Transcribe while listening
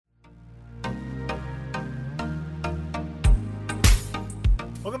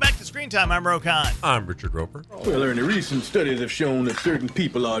Welcome back to Screen Time. I'm Rokan. I'm Richard Roper. Well, Ernie, recent studies have shown that certain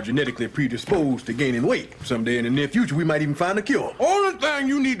people are genetically predisposed to gaining weight. Someday in the near future, we might even find a cure. Only thing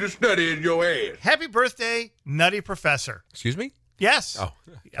you need to study is your ass. Happy birthday, Nutty Professor. Excuse me? Yes. Oh,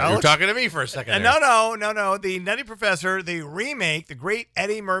 you were talking to me for a second. No. The Nutty Professor, the remake, the great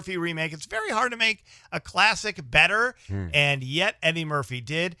Eddie Murphy remake. It's very hard to make a classic better, and yet Eddie Murphy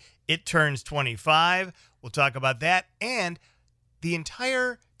did. It turns 25. We'll talk about that and the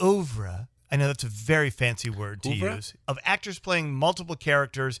entire oeuvre. I know that's a very fancy word to use, of actors playing multiple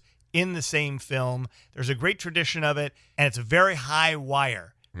characters in the same film. There's a great tradition of it, and it's a very high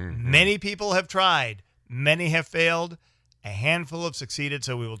wire. Many people have tried. Many have failed. A handful have succeeded,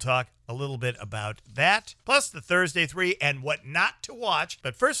 so we will talk a little bit about that, plus the Thursday 3 and what not to watch.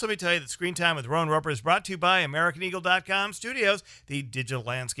 But first, let me tell you that Screen Time with Rowan Roper is brought to you by AmericanEagle.com Studios. The digital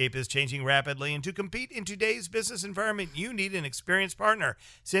landscape is changing rapidly, and to compete in today's business environment, you need an experienced partner.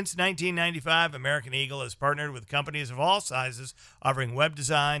 Since 1995, American Eagle has partnered with companies of all sizes, offering web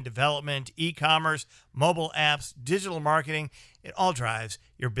design, development, e-commerce, mobile apps, digital marketing. It all drives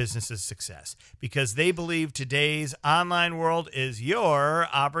your business's success because they believe today's online world is your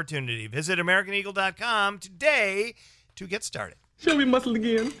opportunity. Visit AmericanEagle.com today to get started. Show me muscle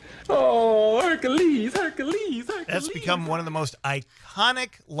again. Oh, Hercules. That's become one of the most iconic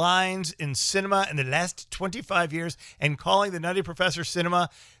lines in cinema in the last 25 years, and calling the Nutty Professor cinema,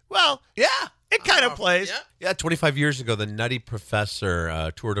 well, Yeah. it kind of plays. Yeah, 25 years ago, the Nutty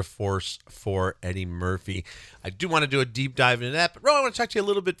Professor, tour de force for Eddie Murphy. I do want to do a deep dive into that, but Ro, I want to talk to you a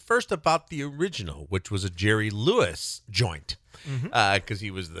little bit first about the original, which was a Jerry Lewis joint, because he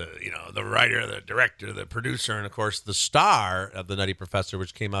was the writer, the director, the producer, and of course the star of the Nutty Professor,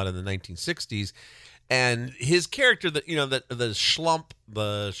 which came out in the 1960s. And his character, the schlump,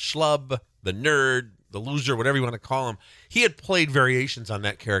 the schlub, the nerd, the loser, whatever you want to call him, he had played variations on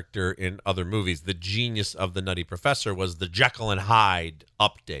that character in other movies. The genius of the Nutty Professor was the Jekyll and Hyde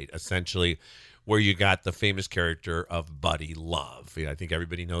update, essentially, where you got the famous character of Buddy Love. I think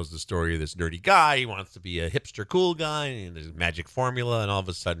everybody knows the story of this nerdy guy. He wants to be a hipster cool guy, and there's a magic formula, and all of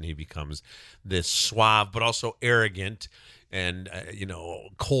a sudden he becomes this suave but also arrogant and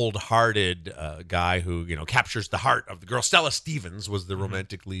cold-hearted guy who captures the heart of the girl. Stella Stevens was the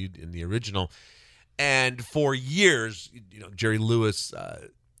romantic lead in the original. And for years, Jerry Lewis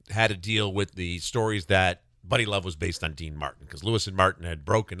had to deal with the stories that Buddy Love was based on Dean Martin, because Lewis and Martin had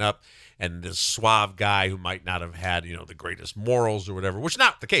broken up, and this suave guy who might not have had the greatest morals or whatever, which is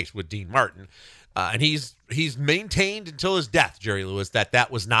not the case with Dean Martin. And he's maintained until his death, Jerry Lewis, that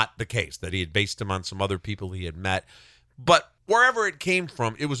was not the case, that he had based him on some other people he had met. But wherever it came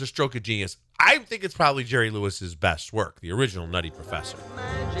from, it was a stroke of genius. I think it's probably Jerry Lewis's best work, the original Nutty Professor.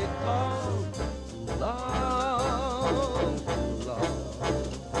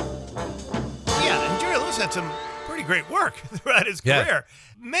 Yeah, and Jerry Lewis had some pretty great work throughout his career.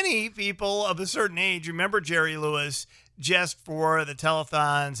 Many people of a certain age remember Jerry Lewis just for the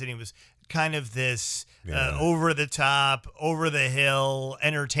telethons, and he was kind of this over-the-top, over-the-hill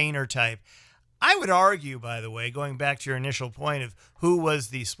entertainer type. I would argue, by the way, going back to your initial point of who was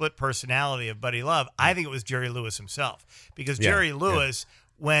the split personality of Buddy Love, I think it was Jerry Lewis himself. Because Jerry Lewis,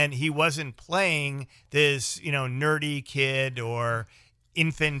 when he wasn't playing this, nerdy kid or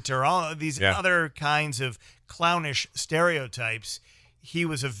infant or all of these other kinds of clownish stereotypes, he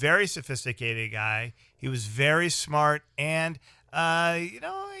was a very sophisticated guy. He was very smart, and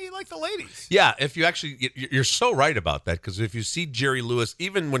he liked the ladies. Yeah, if you actually, you're so right about that, because if you see Jerry Lewis,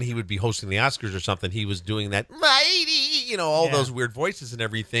 even when he would be hosting the Oscars or something, he was doing that lady, all those weird voices and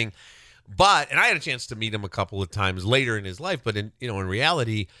everything. And I had a chance to meet him a couple of times later in his life, but in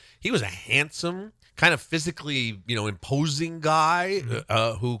reality, he was a handsome, kind of physically, imposing guy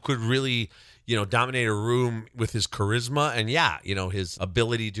who could really, dominate a room with his charisma and his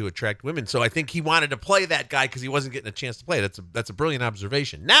ability to attract women. So I think he wanted to play that guy because he wasn't getting a chance to play. That's a brilliant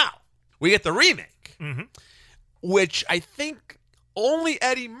observation. Now we get the remake, which I think only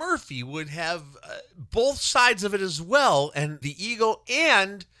Eddie Murphy would have both sides of it as well, and the ego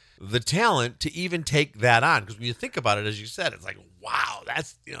and the talent to even take that on. Because when you think about it, as you said, it's like, wow,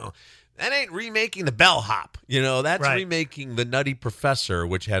 that's that ain't remaking the bellhop. That's remaking the Nutty Professor,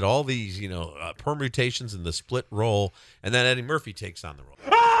 which had all these, permutations in the split role, and then Eddie Murphy takes on the role.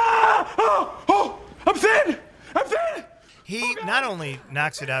 I'm thin. He not only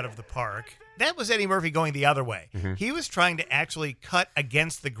knocks it out of the park, that was Eddie Murphy going the other way. He was trying to actually cut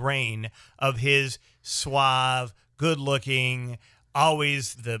against the grain of his suave, good-looking,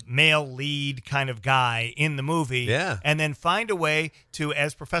 always the male lead kind of guy in the movie. Yeah. And then find a way to,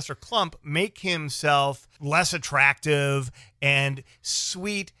 as Professor Klump, make himself less attractive and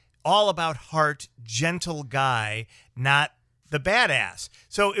sweet, all about heart, gentle guy, not the badass.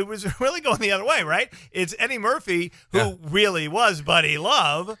 So it was really going the other way, right? It's Eddie Murphy, who really was Buddy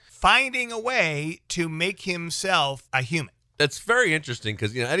Love, finding a way to make himself a human. That's very interesting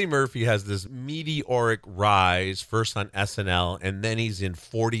because, Eddie Murphy has this meteoric rise first on SNL, and then he's in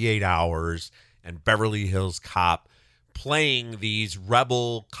 48 Hours and Beverly Hills Cop playing these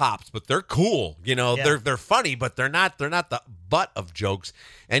rebel cops, but they're cool. They're funny, but they're not the butt of jokes.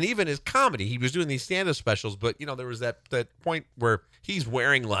 And even his comedy, he was doing these stand-up specials, but there was that point where he's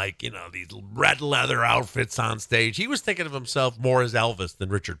wearing these red leather outfits on stage. He was thinking of himself more as Elvis than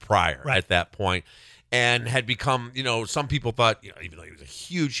Richard Pryor at that point, and had become, some people thought, even though he was a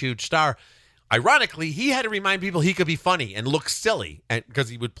huge star, ironically, he had to remind people he could be funny and look silly, and because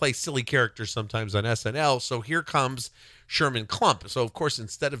he would play silly characters sometimes on SNL. So here comes Sherman Klump. So, of course,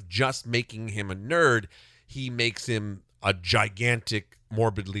 instead of just making him a nerd, he makes him a gigantic,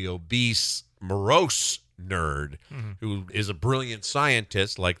 morbidly obese, morose nerd who is a brilliant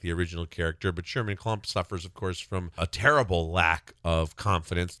scientist like the original character. But Sherman Klump suffers, of course, from a terrible lack of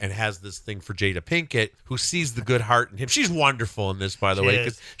confidence and has this thing for Jada Pinkett, who sees the good heart in him. She's wonderful in this, by the way,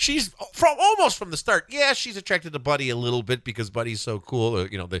 because she's almost from the start. Yeah, she's attracted to Buddy a little bit because Buddy's so cool,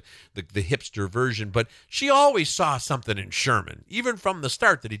 the hipster version. But she always saw something in Sherman, even from the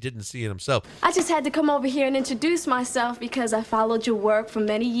start, that he didn't see in himself. I just had to come over here and introduce myself because I followed your work for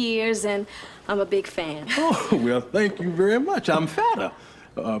many years and I'm a big fan. Oh, well, thank you very much. I'm flattered.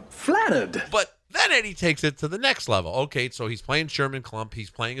 But then Eddie takes it to the next level. Okay, so he's playing Sherman Klump. He's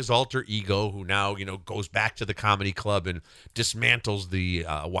playing his alter ego, who now, goes back to the comedy club and dismantles the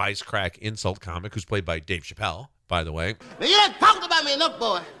wisecrack insult comic, who's played by Dave Chappelle, by the way. Now, you done talked about me enough,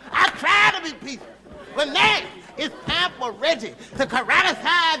 boy. I try to be peaceful. But now it's time for Reggie to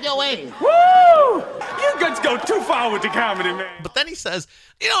karate-size your ass. Woo! You guys go too far with the comedy, man. But then he says,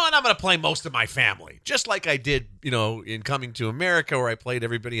 and I'm going to play most of my family, just like I did, in Coming to America, where I played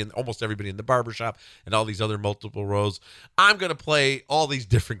almost everybody in the barbershop and all these other multiple roles. I'm going to play all these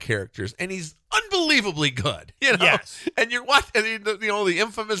different characters, and he's unbelievably good, Yes. And you're watching, the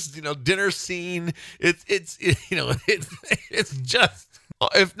infamous, dinner scene. It's just,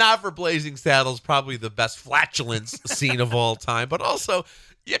 if not for Blazing Saddles, probably the best flatulence scene of all time. But also,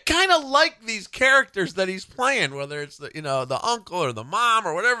 you kind of like these characters that he's playing, whether it's the uncle or the mom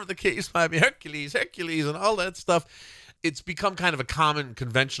or whatever the case might be, Hercules, and all that stuff. It's become kind of a common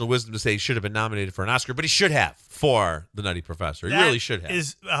conventional wisdom to say he should have been nominated for an Oscar, but he should have for The Nutty Professor. He really should have. That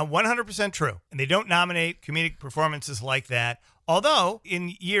is 100% true. And they don't nominate comedic performances like that. Although,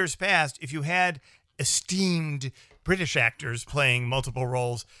 in years past, if you had esteemed British actors playing multiple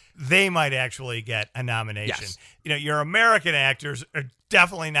roles, they might actually get a nomination. Yes. Your American actors are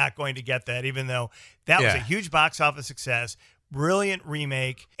definitely not going to get that, even though that was a huge box office success, brilliant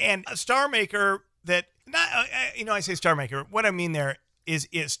remake, and a star maker that, I say star maker, what I mean there is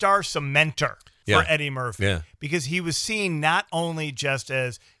star cementer for Eddie Murphy. Because he was seen not only just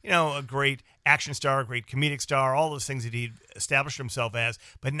as, a great action star, a great comedic star, all those things that he'd established himself as,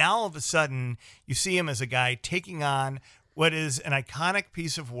 but now all of a sudden you see him as a guy taking on what is an iconic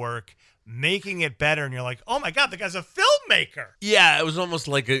piece of work, making it better, and you're like, oh my God, the guy's a filmmaker. Yeah, it was almost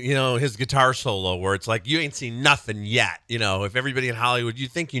like his guitar solo, where it's like, you ain't seen nothing yet. If everybody in Hollywood, you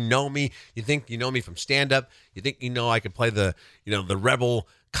think you know me from stand-up, you think I could play the rebel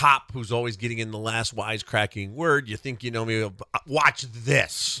cop who's always getting in the last wisecracking word, you think you know me, watch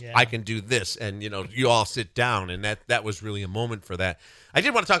this. I can do this. And you all sit down, and that was really a moment for that. I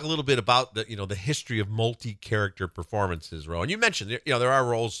did want to talk a little bit about the history of multi-character performances, Ro. And you mentioned there are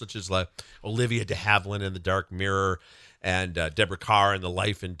roles such as like Olivia de Havilland in The Dark Mirror, and Deborah Carr in The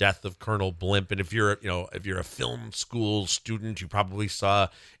Life and Death of Colonel Blimp. And if you're a film school student, you probably saw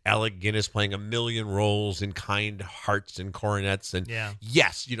Alec Guinness playing a million roles in Kind Hearts and Coronets. And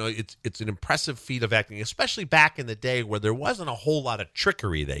yes, it's an impressive feat of acting, especially back in the day where there wasn't a whole lot of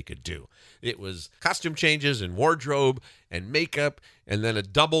trickery they could do. It was costume changes and wardrobe and makeup, and then a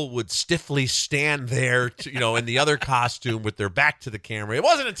double would stiffly stand there, in the other costume with their back to the camera. It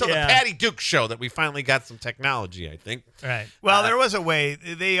wasn't until the Patty Duke show that we finally got some technology, I think. Right. Well, there was a way.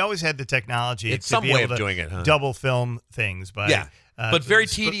 They always had the technology. It's to some be way able of to doing it, huh? double film things. But very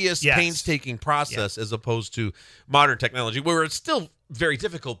tedious, painstaking process as opposed to modern technology, where it's still very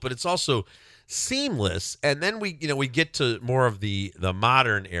difficult, but it's also seamless. And then we get to more of the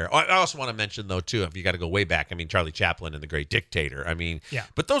modern era. I also want to mention, though, too, if you got to go way back, I mean, Charlie Chaplin and The Great Dictator. I mean, yeah.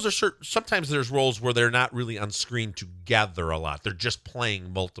 But those are sometimes there's roles where they're not really on screen together a lot. They're just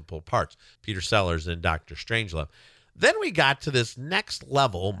playing multiple parts. Peter Sellers in Dr. Strangelove. Then we got to this next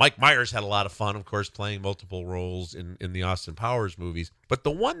level. Mike Myers had a lot of fun, of course, playing multiple roles in the Austin Powers movies. But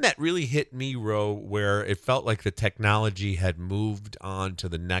the one that really hit me, Ro, where it felt like the technology had moved on to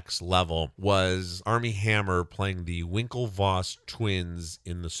the next level was Armie Hammer playing the Winklevoss twins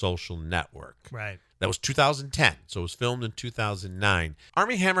in The Social Network. Right. That was 2010, so it was filmed in 2009.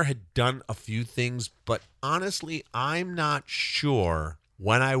 Armie Hammer had done a few things, but honestly, I'm not sure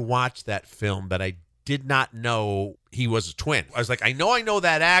when I watched that film that I did not know he was a twin. I was like, I know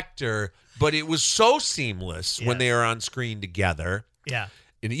that actor, but it was so seamless when they are on screen together. Yeah.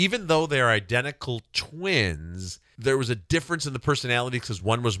 And even though they're identical twins, there was a difference in the personality because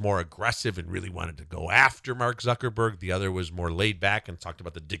one was more aggressive and really wanted to go after Mark Zuckerberg. The other was more laid back and talked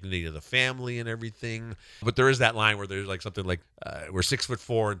about the dignity of the family and everything. But there is that line where there's like something like, we're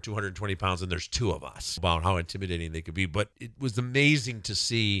 6'4" and 220 pounds and there's two of us, about how intimidating they could be. But it was amazing to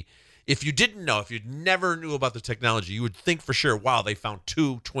see. If you didn't know, if you never knew about the technology, you would think for sure, wow, they found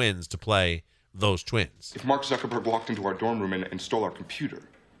two twins to play those twins. If Mark Zuckerberg walked into our dorm room and stole our computer,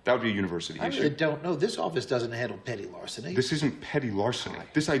 that would be a university issue. I really don't know. This office doesn't handle petty larceny. This isn't petty larceny.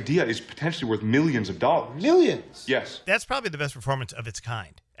 This idea is potentially worth millions of dollars. Millions? Yes. That's probably the best performance of its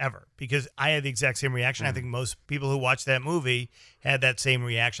kind ever, because I had the exact same reaction. I think most people who watched that movie had that same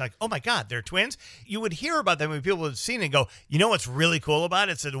reaction, like, oh my God, they're twins. You would hear about them when people had seen it and go, you know what's really cool about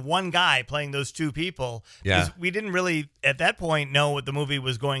it? It's that one guy playing those two people. Yeah. We didn't really, at that point, know what the movie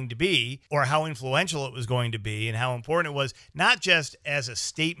was going to be or how influential it was going to be and how important it was, not just as a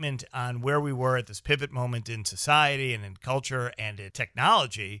statement on where we were at this pivot moment in society and in culture and in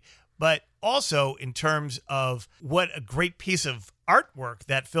technology, but also in terms of what a great piece of artwork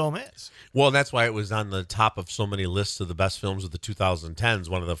that film is. Well, that's why it was on the top of so many lists of the best films of the 2010s,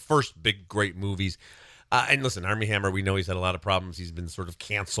 one of the first big, great movies. And listen, Armie Hammer, we know he's had a lot of problems. He's been sort of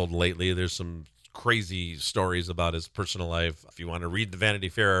canceled lately. There's some crazy stories about his personal life if you want to read the Vanity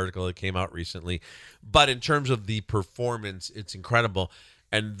Fair article that came out recently. But in terms of the performance, it's incredible.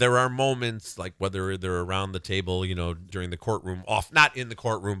 And there are moments, like whether they're around the table, during the courtroom, not in the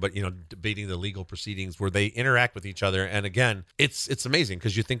courtroom, but, debating the legal proceedings where they interact with each other. And again, it's amazing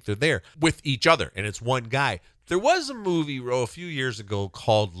because you think they're there with each other and it's one guy. There was a movie, a few years ago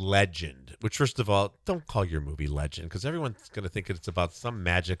called Legend, which, first of all, don't call your movie Legend because everyone's going to think it's about some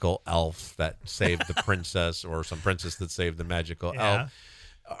magical elf that saved the princess or some princess that saved the magical elf.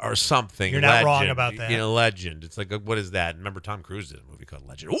 Or something. You're not wrong about that. Legend. It's like, what is that? Remember Tom Cruise did a movie called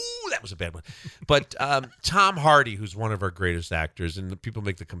Legend. Ooh, that was a bad one. But Tom Hardy, who's one of our greatest actors, and the people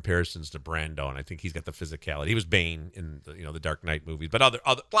make the comparisons to Brando, and I think he's got the physicality. He was Bane in the Dark Knight movies, but other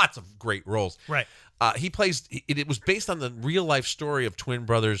lots of great roles. Right. He plays. It was based on the real life story of twin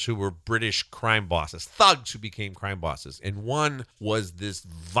brothers who were British crime bosses, thugs who became crime bosses, and one was this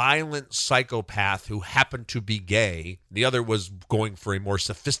violent psychopath who happened to be gay. The other was going for a more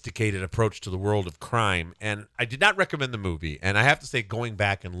sophisticated approach to the world of crime. And I did not recommend the movie. And I have to say, going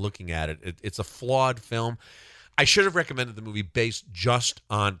back and looking at it, it's a flawed film. I should have recommended the movie based just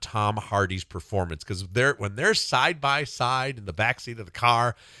on Tom Hardy's performance because when they're side by side in the backseat of the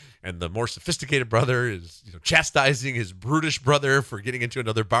car. And the more sophisticated brother is chastising his brutish brother for getting into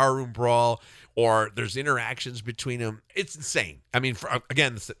another barroom brawl, or there's interactions between them. It's insane. I mean,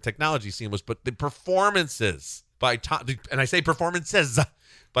 again, the technology seamless, but the performances by Tom, and I say performances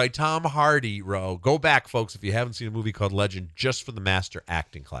by Tom Hardy, go back, folks, if you haven't seen a movie called Legend, just for the master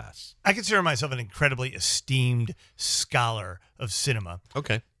acting class. I consider myself an incredibly esteemed scholar of cinema.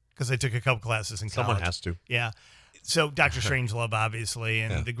 Okay. Because I took a couple classes in college. Someone has to. Yeah. So Dr. Strangelove, obviously,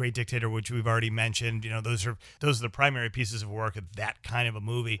 and The Great Dictator, which we've already mentioned, those are the primary pieces of work of that kind of a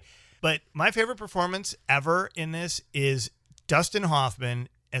movie. But my favorite performance ever in this is Dustin Hoffman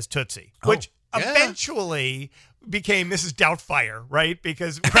as Tootsie, which eventually became Mrs. Doubtfire, right?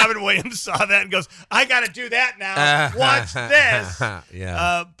 Because Robin Williams saw that and goes, I got to do that now. Watch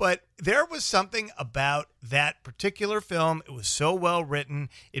this. But there was something about that particular film. It was so well written.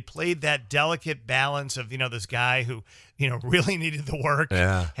 It played that delicate balance of, this guy who, really needed the work,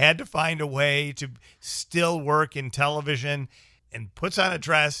 had to find a way to still work in television, and puts on a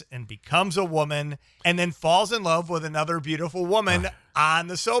dress and becomes a woman and then falls in love with another beautiful woman on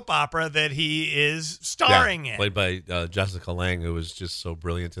the soap opera that he is starring in. Played by Jessica Lange, who was just so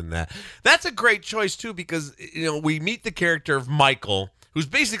brilliant in that. That's a great choice, too, because, we meet the character of Michael, who's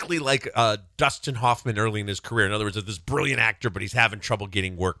basically like Dustin Hoffman early in his career. In other words, this brilliant actor, but he's having trouble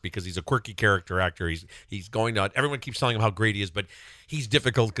getting work because he's a quirky character actor. He's going to, everyone keeps telling him how great he is, but he's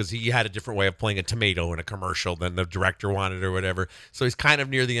difficult because he had a different way of playing a tomato in a commercial than the director wanted or whatever. So he's kind of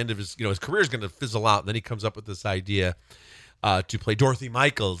near the end of his, his career is going to fizzle out. And then he comes up with this idea to play Dorothy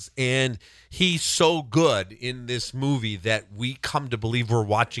Michaels. And he's so good in this movie that we come to believe we're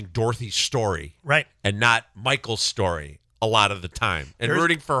watching Dorothy's story. Right. And not Michael's story a lot of the time. And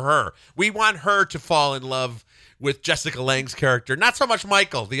rooting for her. We want her to fall in love with Jessica Lange's character, not so much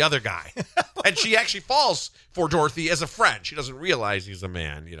Michael, the other guy. And she actually falls for Dorothy as a friend. She doesn't realize he's a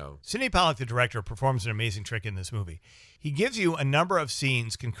man, Sidney Pollack, the director, performs an amazing trick in this movie. He gives you a number of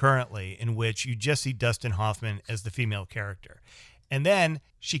scenes concurrently in which you just see Dustin Hoffman as the female character. And then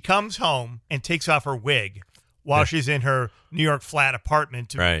she comes home and takes off her wig while she's in her New York flat apartment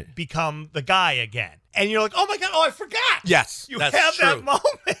to become the guy again. And you're like, oh my God, I forgot. Yes, you have that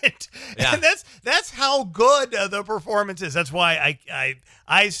moment. Yeah. And that's how good the performance is. That's why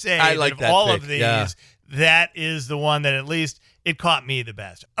I say I like that of all pick. of these, that is the one that at least it caught me the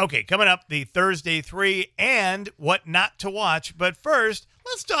best. Okay, coming up, the Thursday 3 and what not to watch. But first,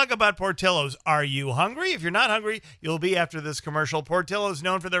 let's talk about Portillo's. Are you hungry? If you're not hungry, you'll be after this commercial. Portillo's,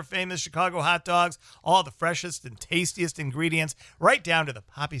 known for their famous Chicago hot dogs, all the freshest and tastiest ingredients, right down to the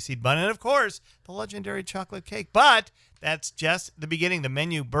poppy seed bun, and of course, the legendary chocolate cake. But that's just the beginning. The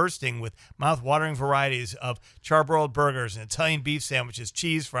menu bursting with mouth-watering varieties of charbroiled burgers and Italian beef sandwiches,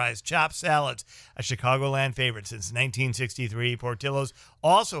 cheese fries, chopped salads. A Chicagoland favorite since 1963. Portillo's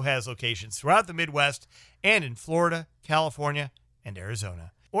also has locations throughout the Midwest and in Florida, California, and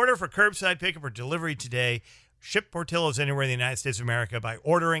Arizona. Order for curbside pickup or delivery today. Ship Portillo's anywhere in the United States of America by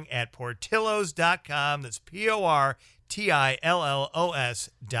ordering at portillos.com. That's PORTILLOS.com.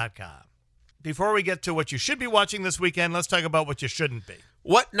 Before we get to what you should be watching this weekend, let's talk about what you shouldn't be.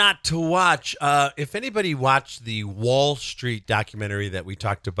 What not to watch? If anybody watched the Wall Street documentary that we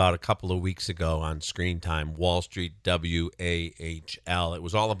talked about a couple of weeks ago on Screen Time, Wall Street, WAHL, it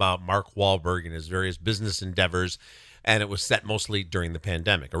was all about Mark Wahlberg and his various business endeavors, and it was set mostly during the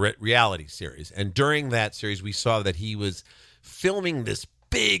pandemic, a reality series. And during that series, we saw that he was filming this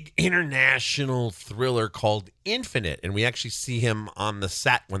big international thriller called Infinite, and we actually see him on the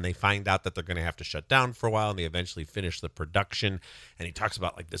set when they find out that they're going to have to shut down for a while, and they eventually finish the production. And he talks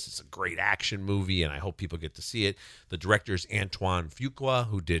about, like, this is a great action movie, and I hope people get to see it. The director is Antoine Fuqua,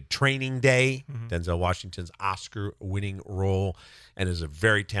 who did Training Day, Denzel Washington's Oscar-winning role, and is a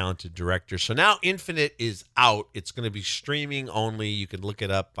very talented director. So now Infinite is out. It's going to be streaming only. You can look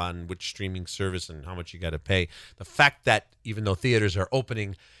it up on which streaming service and how much you got to pay. The fact that even though theaters are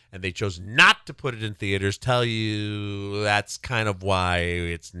opening and they chose not to put it in theaters tell you that's kind of why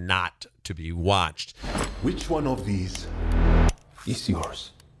it's not to be watched. Which one of these is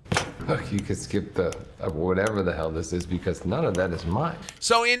yours? Look, you could skip the whatever the hell this is because none of that is mine.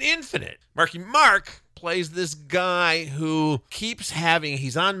 So in Infinite, Marky Mark plays this guy who keeps having,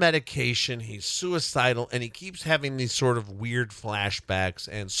 he's on medication, he's suicidal, and he keeps having these sort of weird flashbacks.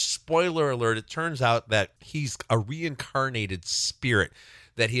 And spoiler alert, it turns out that he's a reincarnated spirit,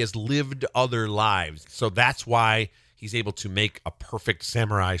 that he has lived other lives. So that's why he's able to make a perfect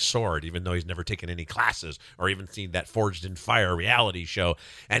samurai sword, even though he's never taken any classes or even seen that Forged in Fire reality show.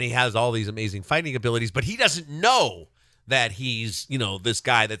 And he has all these amazing fighting abilities, but he doesn't know that he's, this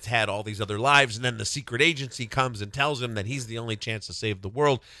guy that's had all these other lives. And then the secret agency comes and tells him that he's the only chance to save the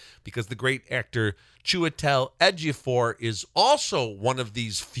world because the great actor Chiwetel Ejiofor is also one of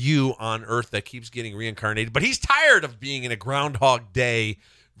these few on Earth that keeps getting reincarnated. But he's tired of being in a Groundhog Day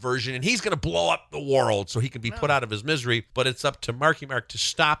version, and he's going to blow up the world so he can be put out of his misery. But it's up to Marky Mark to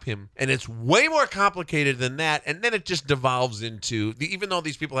stop him, and it's way more complicated than that. And then it just devolves into, even though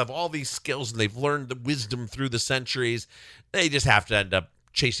these people have all these skills and they've learned the wisdom through the centuries, they just have to end up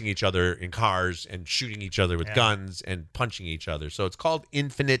chasing each other in cars and shooting each other with guns and punching each other. So it's called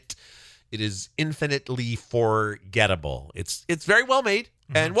Infinite. It is infinitely forgettable. It's very well made.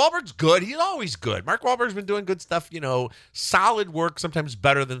 And Wahlberg's good. He's always good. Mark Wahlberg's been doing good stuff, solid work, sometimes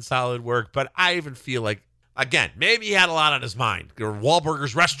better than solid work. But I even feel like, again, maybe he had a lot on his mind. There were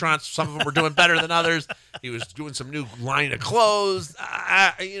Wahlburgers restaurants. Some of them were doing better than others. He was doing some new line of clothes.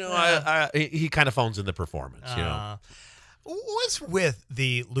 He kind of phones in the performance, What's with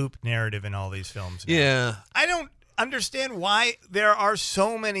the loop narrative in all these films now? Yeah. I don't understand why there are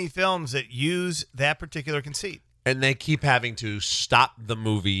so many films that use that particular conceit. And they keep having to stop the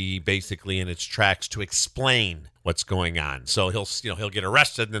movie basically in its tracks to explain what's going on. So he'll get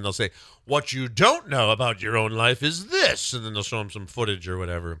arrested, and then they'll say, what you don't know about your own life is this, and then they'll show him some footage or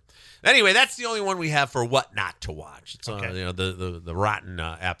whatever. Anyway, that's the only one we have for what not to watch. It's the rotten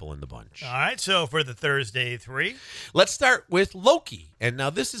apple in the bunch. All right, so for the Thursday 3. Let's start with Loki. And now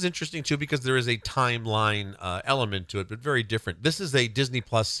this is interesting, too, because there is a timeline element to it, but very different. This is a Disney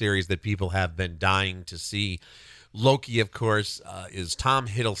Plus series that people have been dying to see. Loki, of course, is Tom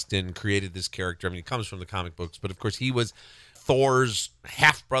Hiddleston created this character. I mean, he comes from the comic books, but of course he was Thor's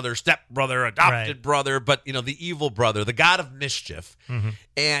half-brother, step-brother, adopted brother, but, the evil brother, the god of mischief. Mm-hmm.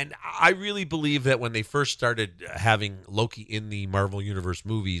 And I really believe that when they first started having Loki in the Marvel Universe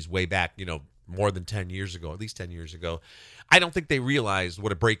movies way back, more than 10 years ago, at least 10 years ago, I don't think they realized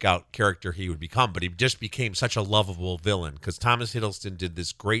what a breakout character he would become, but he just became such a lovable villain because Thomas Hiddleston did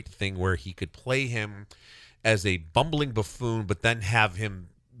this great thing where he could play him as a bumbling buffoon, but then have him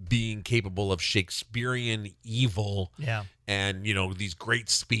being capable of Shakespearean evil and, these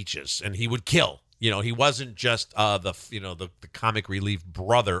great speeches. And he would kill. He wasn't just the comic relief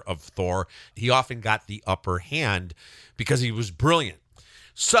brother of Thor. He often got the upper hand because he was brilliant.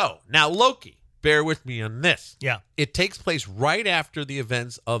 So, now Loki. Bear with me on this. Yeah. It takes place right after the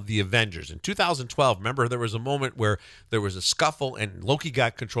events of the Avengers. In 2012, remember, there was a moment where there was a scuffle and Loki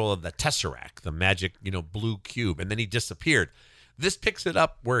got control of the Tesseract, the magic, blue cube, and then he disappeared. This picks it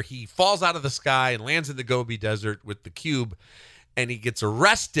up where he falls out of the sky and lands in the Gobi Desert with the cube, and he gets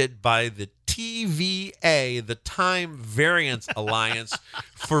arrested by the TVA, the Time Variance Alliance,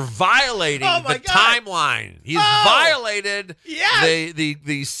 for violating the timeline. He's violated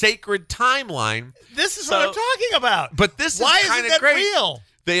the sacred timeline. This is what I'm talking about. But this Why is kind isn't of that great. real?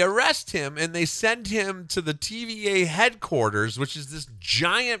 They arrest him and they send him to the TVA headquarters, which is this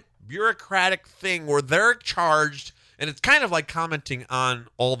giant bureaucratic thing where they're charged. And it's kind of like commenting on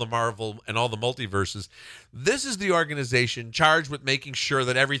all the Marvel and all the multiverses. This is the organization charged with making sure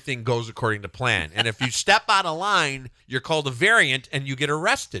that everything goes according to plan. And if you step out of line, you're called a variant and you get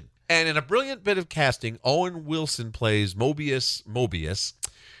arrested. And in a brilliant bit of casting, Owen Wilson plays Mobius,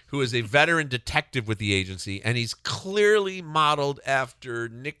 who is a veteran detective with the agency. And he's clearly modeled after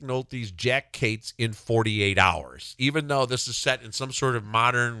Nick Nolte's Jack Cates in 48 Hours. Even though this is set in some sort of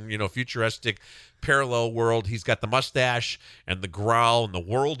modern, futuristic parallel world, he's got the mustache and the growl and the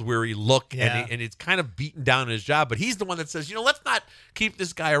world-weary look, and it's kind of beaten down in his job. But he's the one that says, let's not keep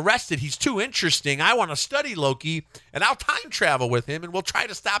this guy arrested. He's too interesting. I want to study Loki, and I'll time travel with him, and we'll try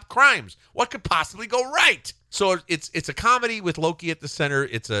to stop crimes. What could possibly go right? So it's a comedy with Loki at the center.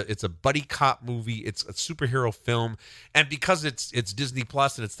 It's a buddy cop movie. It's a superhero film, and because it's Disney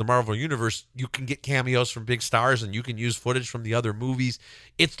Plus and it's the Marvel Universe, you can get cameos from big stars and you can use footage from the other movies.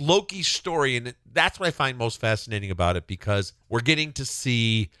 It's Loki's story, and that's what I find most fascinating about it because we're getting to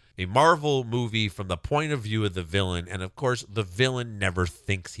see a Marvel movie from the point of view of the villain, and of course, the villain never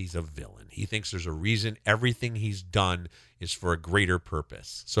thinks he's a villain. He thinks there's a reason. Everything he's done is for a greater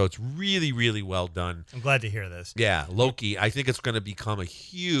purpose. So it's really, really well done. I'm glad to hear this. Yeah, Loki, I think it's going to become a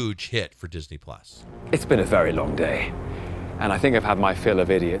huge hit for Disney Plus. It's been a very long day, and I think I've had my fill of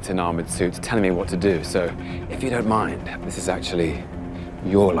idiots in armored suits telling me what to do. So if you don't mind, this is actually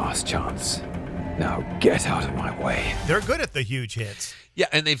your last chance. Now get out of my way. They're good at the huge hits. Yeah,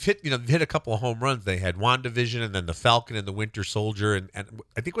 and they've hit a couple of home runs. They had WandaVision and then the Falcon and the Winter Soldier. And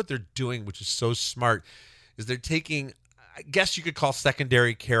I think what they're doing, which is so smart, is they're taking, I guess you could call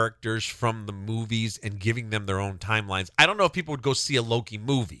secondary characters from the movies and giving them their own timelines. I don't know if people would go see a Loki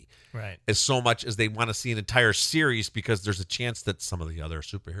movie. Right. As so much as they want to see an entire series because there's a chance that some of the other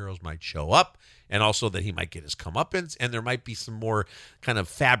superheroes might show up and also that he might get his comeuppance and there might be some more kind of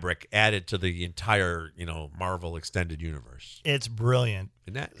fabric added to the entire, Marvel extended universe. It's brilliant.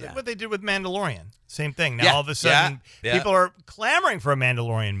 Isn't that? Yeah. What they did with Mandalorian. Same thing. Now all of a sudden people are clamoring for a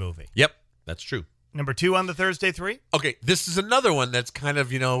Mandalorian movie. Yep, that's true. Number 2 on the Thursday 3. Okay, this is another one that's kind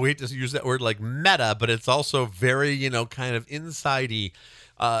of, we hate to use that word like meta, but it's also very, kind of inside-y.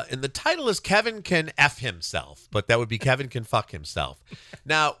 And the title is Kevin Can F Himself, but that would be Kevin Can Fuck Himself.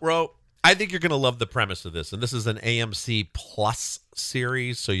 Now, Ro, I think you're going to love the premise of this. And this is an AMC Plus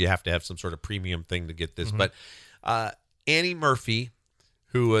series, so you have to have some sort of premium thing to get this. Mm-hmm. But Annie Murphy,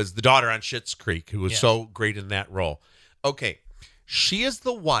 who was the daughter on Schitt's Creek, who was so great in that role. Okay, she is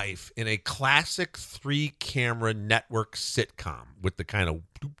the wife in a classic 3-camera network sitcom with the kind of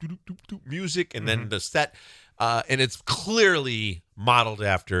music and then the set. And it's clearly modeled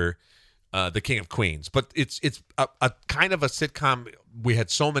after The King of Queens. But it's a kind of a sitcom. We had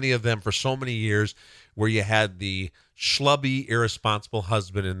so many of them for so many years, where you had the schlubby, irresponsible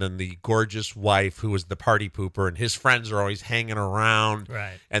husband and then the gorgeous wife who was the party pooper, and his friends are always hanging around.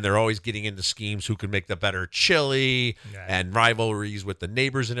 Right. And they're always getting into schemes who can make the better chili and rivalries with the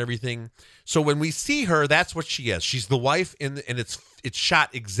neighbors and everything. So when we see her, that's what she is. She's the wife, and it's shot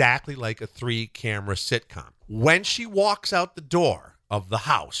exactly like a 3-camera sitcom. When she walks out the door of the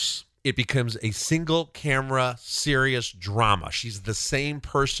house, it becomes a single camera serious drama. She's the same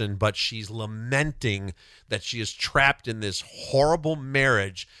person, but she's lamenting that she is trapped in this horrible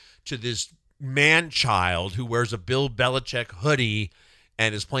marriage to this man-child who wears a Bill Belichick hoodie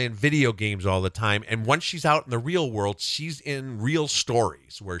and is playing video games all the time. And once she's out in the real world, she's in real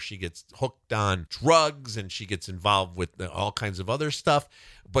stories where she gets hooked on drugs and she gets involved with all kinds of other stuff.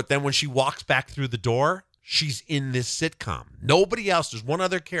 But then when she walks back through the door, she's in this sitcom. Nobody else. There's one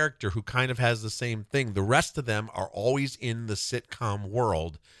other character who kind of has the same thing. The rest of them are always in the sitcom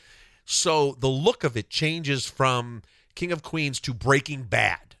world. So the look of it changes from King of Queens to Breaking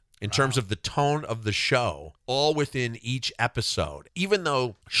Bad in terms of the tone of the show, all within each episode. Even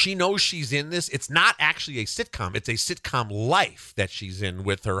though she knows she's in this, it's not actually a sitcom. It's a sitcom life that she's in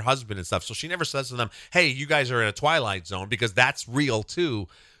with her husband and stuff. So she never says to them, hey, you guys are in a Twilight Zone, because that's real too.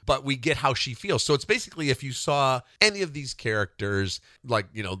 But we get how she feels. So it's basically, if you saw any of these characters,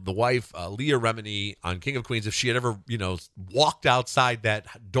 like, the wife, Leah Remini on King of Queens, if she had ever, walked outside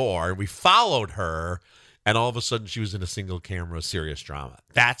that door and we followed her and all of a sudden she was in a single camera serious drama.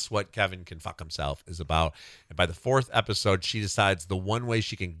 That's what Kevin Can Fuck Himself is about. And by the 4th episode, she decides the one way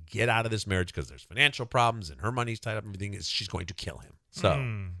she can get out of this marriage, because there's financial problems and her money's tied up and everything, is she's going to kill him. So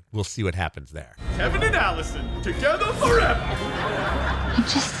we'll see what happens there. Kevin and Allison, together forever. I'm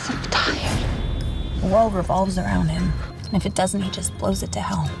just so tired. The world revolves around him. And if it doesn't, he just blows it to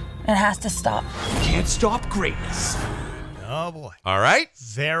hell. It has to stop. Can't stop greatness. Oh, boy. All right.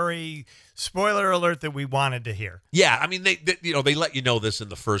 Very spoiler alert that we wanted to hear. Yeah, I mean, they let you know this in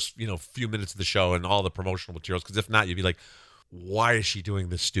the first, few minutes of the show and all the promotional materials, because if not, you'd be like, why is she doing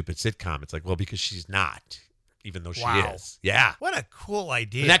this stupid sitcom? It's like, well, because she's not. Even though she is. Yeah. What a cool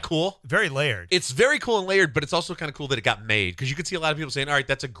idea. Isn't that cool? Very layered. It's very cool and layered, but it's also kind of cool that it got made, because you could see a lot of people saying, all right,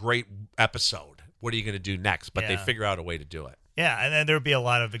 that's a great episode. What are you going to do next? But they figure out a way to do it. Yeah, and then there would be a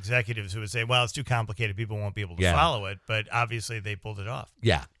lot of executives who would say, well, it's too complicated. People won't be able to follow it. But obviously they pulled it off.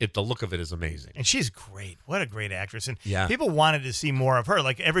 Yeah, the look of it is amazing. And she's great. What a great actress. And yeah. People wanted to see more of her,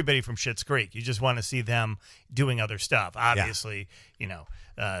 like everybody from Schitt's Creek. You just want to see them doing other stuff. Obviously,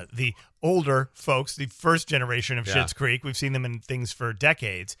 the older folks, the first generation of Schitt's Creek, we've seen them in things for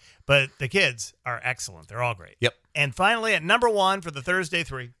decades. But the kids are excellent. They're all great. Yep. And finally, at number 1 for the Thursday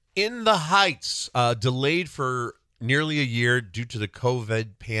 3. In the Heights, delayed for nearly a year due to the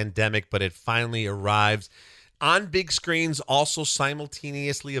COVID pandemic, but it finally arrives on big screens, also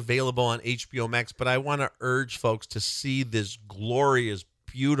simultaneously available on HBO Max. But I want to urge folks to see this glorious,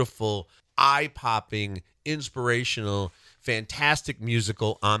 beautiful, eye-popping, inspirational, fantastic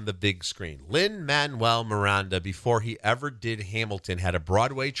musical on the big screen. Lin-Manuel Miranda, before he ever did Hamilton, had a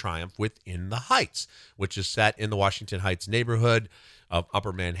Broadway triumph with In the Heights, which is set in the Washington Heights neighborhood of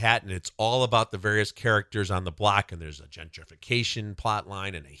Upper Manhattan. It's all about the various characters on the block, and there's a gentrification plot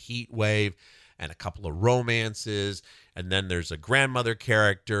line and a heat wave and a couple of romances, and then there's a grandmother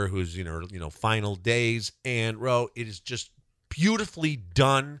character who's final days. And it is just beautifully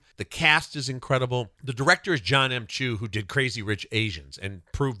done. The cast is incredible. The director is John M. Chu, who did Crazy Rich Asians and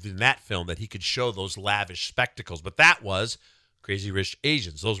proved in that film that he could show those lavish spectacles. But that was Crazy Rich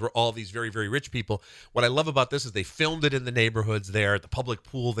Asians. Those were all these very, very rich people. What I love about this is they filmed it in the neighborhoods there, at the public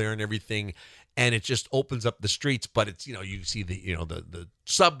pool there and everything, and it just opens up the streets. But it's, you see the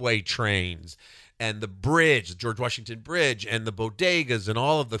subway trains and the bridge, the George Washington Bridge, and the bodegas and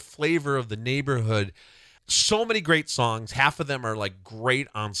all of the flavor of the neighborhood. So many great songs. Half of them are like great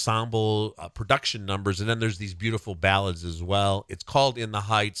ensemble production numbers, and then there's these beautiful ballads as well. It's called In the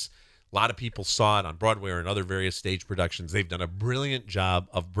Heights. A lot of people saw it on Broadway or in other various stage productions. They've done a brilliant job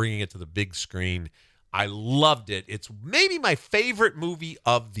of bringing it to the big screen. I loved it. It's maybe my favorite movie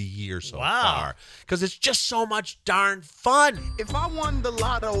of the year so far, because it's just so much darn fun. If I won the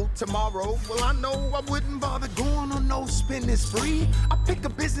lotto tomorrow, well, I know I wouldn't bother going on no spending spree. I pick a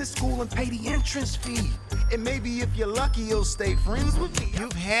business school and pay the entrance fee. And maybe if you're lucky, you'll stay friends with me.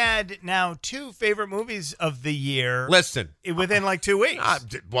 You've had now 2 favorite movies of the year. Listen. Within like 2 weeks.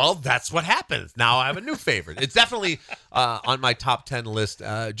 Well, that's what happens. Now I have a new favorite. It's definitely on my top 10 list.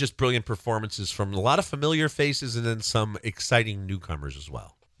 Just brilliant performances from a lot of familiar faces and then some exciting newcomers as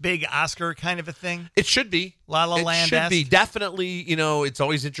well. big Oscar kind of a thing? It should be. La La It Land. should be. Definitely, you know, it's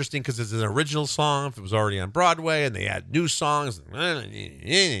always interesting because it's an original song. If it was already on Broadway and they add new songs,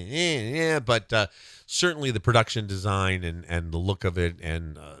 but certainly the production design and the look of it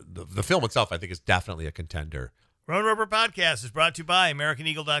and the film itself, I think, is definitely a contender. Roan Roper Podcast is brought to you by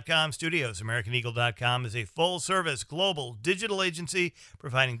AmericanEagle.com Studios. AmericanEagle.com is a full-service global digital agency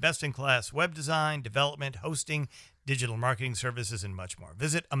providing best-in-class web design, development, hosting, digital marketing services, and much more.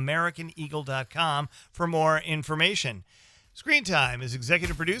 Visit AmericanEagle.com for more information. Screen Time is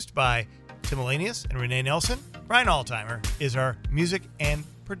executive produced by Tim Elanius and Renee Nelson. Brian Altimer is our music and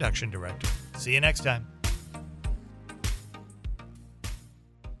production director. See you next time.